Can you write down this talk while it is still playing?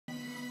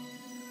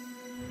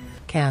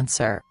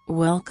Cancer.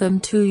 Welcome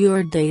to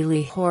your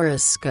daily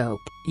horoscope.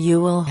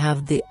 You will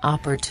have the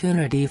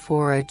opportunity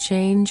for a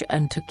change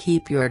and to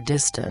keep your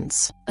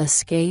distance.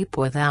 Escape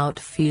without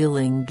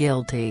feeling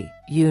guilty.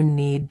 You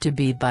need to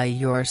be by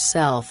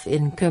yourself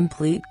in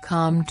complete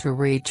calm to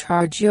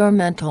recharge your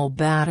mental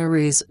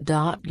batteries.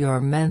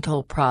 Your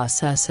mental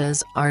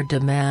processes are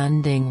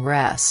demanding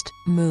rest.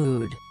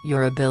 Mood.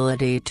 Your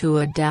ability to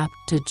adapt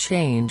to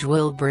change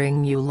will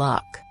bring you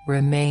luck.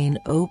 Remain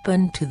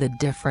open to the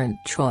different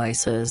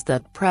choices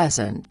that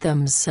present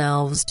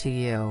themselves to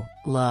you.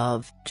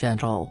 Love.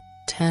 Gentle,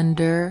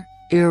 tender,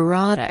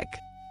 erotic.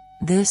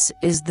 This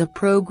is the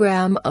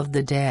program of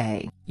the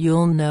day.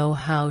 You'll know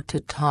how to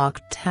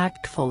talk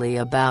tactfully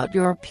about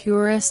your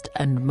purest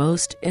and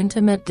most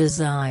intimate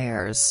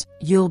desires.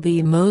 You'll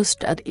be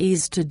most at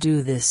ease to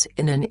do this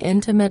in an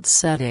intimate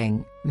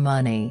setting.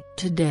 Money.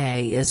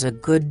 Today is a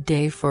good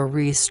day for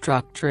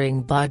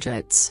restructuring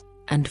budgets,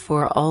 and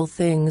for all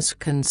things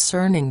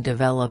concerning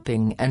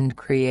developing and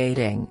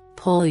creating.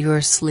 Pull your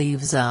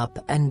sleeves up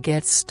and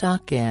get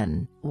stuck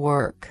in.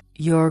 Work.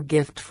 Your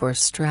gift for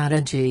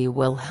strategy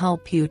will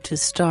help you to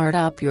start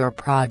up your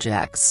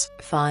projects.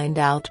 Find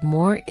out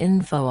more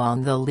info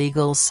on the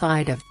legal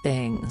side of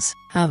things.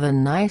 Have a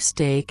nice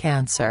day,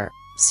 Cancer.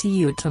 See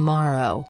you tomorrow.